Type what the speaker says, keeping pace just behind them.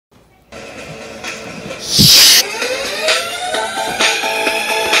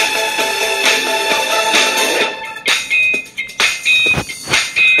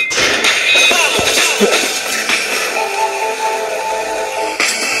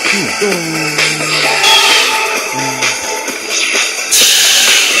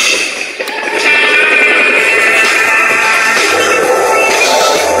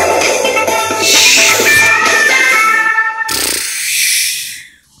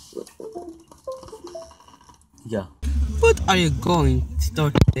Yeah. What are you going to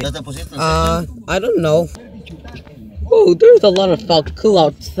start today? I don't know. Oh, there's a lot of fog cool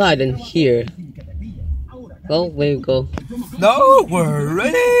outside and here. Well, where you go? No, we're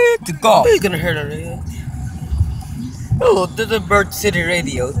ready to go. We're gonna hear the radio. Oh, to the Bird City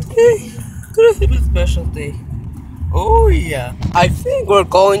Radio. Today, gonna have a special day. Oh yeah. I think we're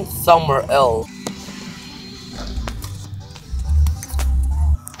going somewhere else.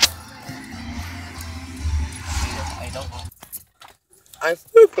 I don't know. I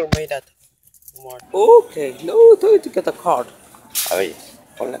think we're made at Walmart. Okay, no time to get a card. A ver,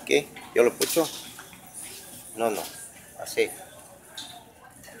 ponle aquí, yo lo pucho. No, no, así.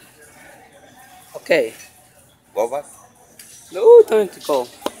 Okay, Go back. no time to go.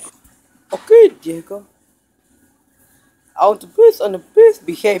 Okay, Diego. I want to base on the best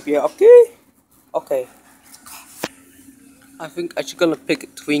behavior, okay? Okay. I think I'm just gonna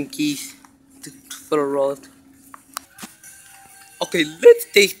pick Twinkies for the road. Okay, let's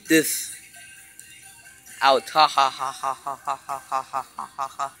take this out. Ha ha ha ha ha ha ha ha ha ha ha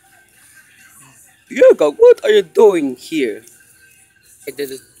ha. Diego, what are you doing here? It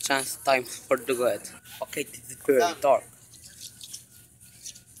is a chance time for the good. Okay, this is very dark.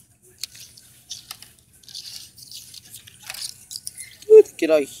 Let's get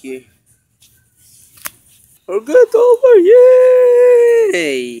out of here. Get over,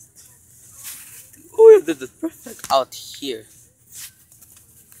 yay! Oh yeah, this is perfect out here.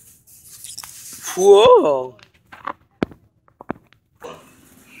 Whoa!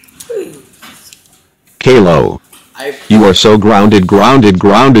 Kalo, you are so grounded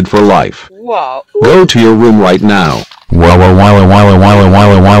for life. Wow! Go to your room right now. We'll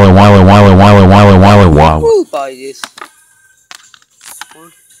buy this.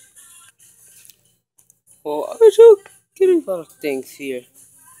 Oh, I should get a lot of things here.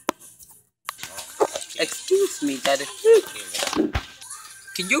 Excuse me, Daddy.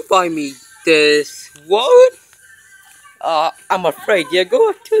 Can you buy me this? What? I'm afraid. Yeah, go.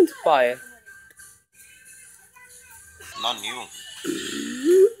 I can't buy it. Not new.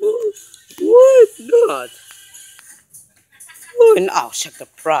 What not? Oh, and I'll check the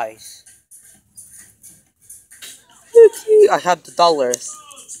price. Let's see. I have the dollars.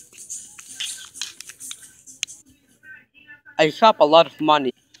 I have a lot of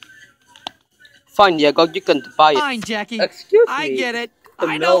money. Fine, Diego, you can buy it. Fine, Jackie. Excuse me. I get it. The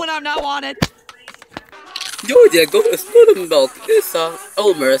I know milk. when I'm not wanted. Yo, Diego, it's not a milk. It's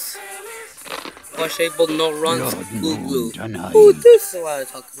Elmer's. Washable, no runs, blue blue. Oh, this is what I'm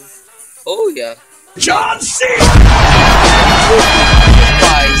talking about. Oh, yeah. John C.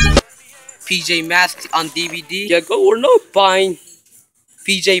 Buy PJ Masks on DVD. Diego, we're not buying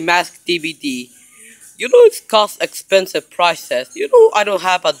PJ Mask DVD. You know it's cost expensive prices. You know I don't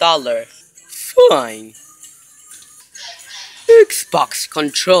have $1. Fine. Xbox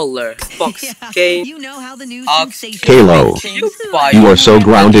controller. Xbox game. You know how the new sensation Kalo, you are so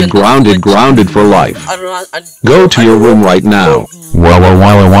grounded for life. Go to your room right now.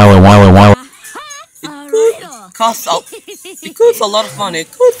 Costs because a lot of money.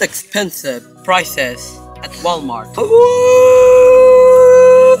 It costs expensive prices at Walmart.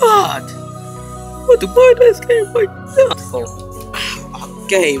 What? What to buy this game right now? A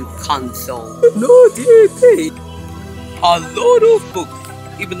game console. No, dear. A lot of books,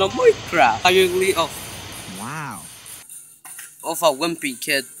 even on Minecraft. Entirely of a wimpy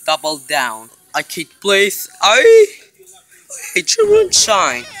kid, double down. I hate place. I hate Children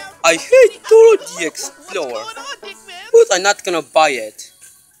Shine. I hate Dora the Explorer. But I'm not gonna buy it.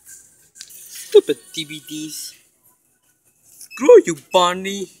 Stupid DVDs. Screw you,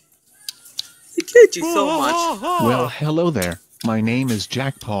 Bonnie. I hate you so much. Well, hello there. My name is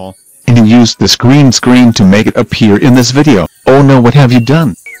Jack Paul, and you used this green screen to make it appear in this video. Oh no, what have you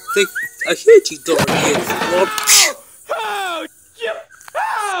done? I hate you, Dora the Explorer.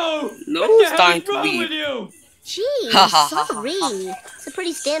 No, it's time to leave. Gee, sorry. It's a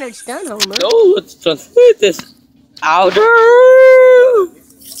pretty standard stunt, Homer. No, let's translate this out.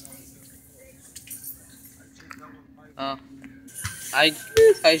 I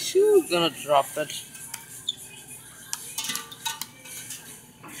guess I should gonna drop it.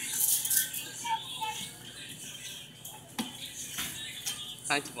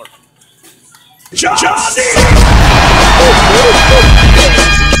 Time to work. Johnny!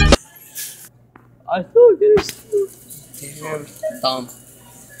 I thought there's damn thumb.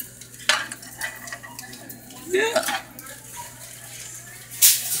 Yeah.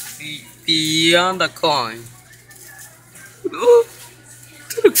 Beyond the coin. Oh,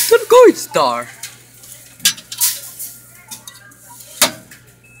 to the coin star.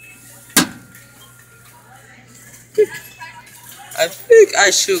 I think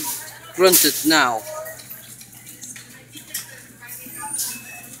I should grunt it now.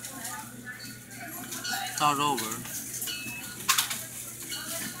 Start over.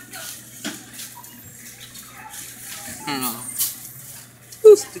 No.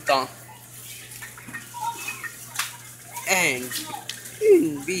 Who's the down? And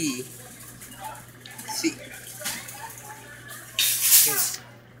in B C. Yes.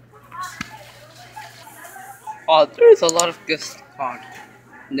 Oh, there's a lot of gift cards.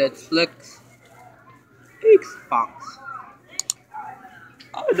 Netflix, Xbox.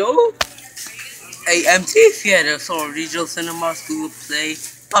 Oh no. AMC Theaters or Regional Cinemas, Google Play,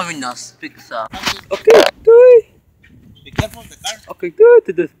 Domino's Pizza. Okay, good. Be careful the car. Okay, good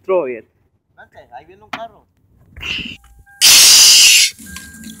to destroy it. Nante, ahí viene un carro.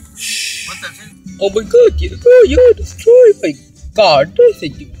 Oh my god, you destroyed my car. That's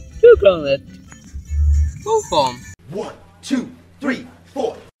it. You ground it. Go home. 1, 2, 3,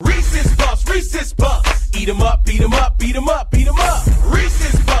 4. Reese's Puffs. Eat 'em up, beat 'em up, beat 'em up, beat 'em up.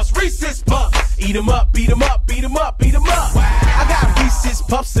 Reese's Puffs. Eat 'em up, beat 'em up, beat 'em up, beat 'em up. I got Reese's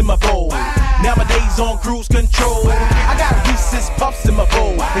Puffs in my bowl. Nowadays on cruise control. I got Reese's Puffs in my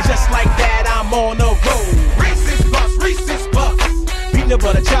bowl. And just like that, I'm on a roll. Reese's Puffs. Peanut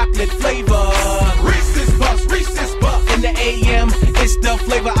butter chocolate flavor. Reese's Puffs. In the AM, it's the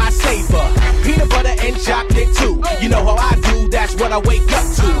flavor I savor. Peanut butter and chocolate too. You know how I do, that's what I wake up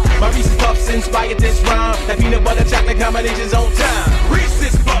to. My Reese's Puffs inspired this rhyme. That peanut butter chocolate combination's on time.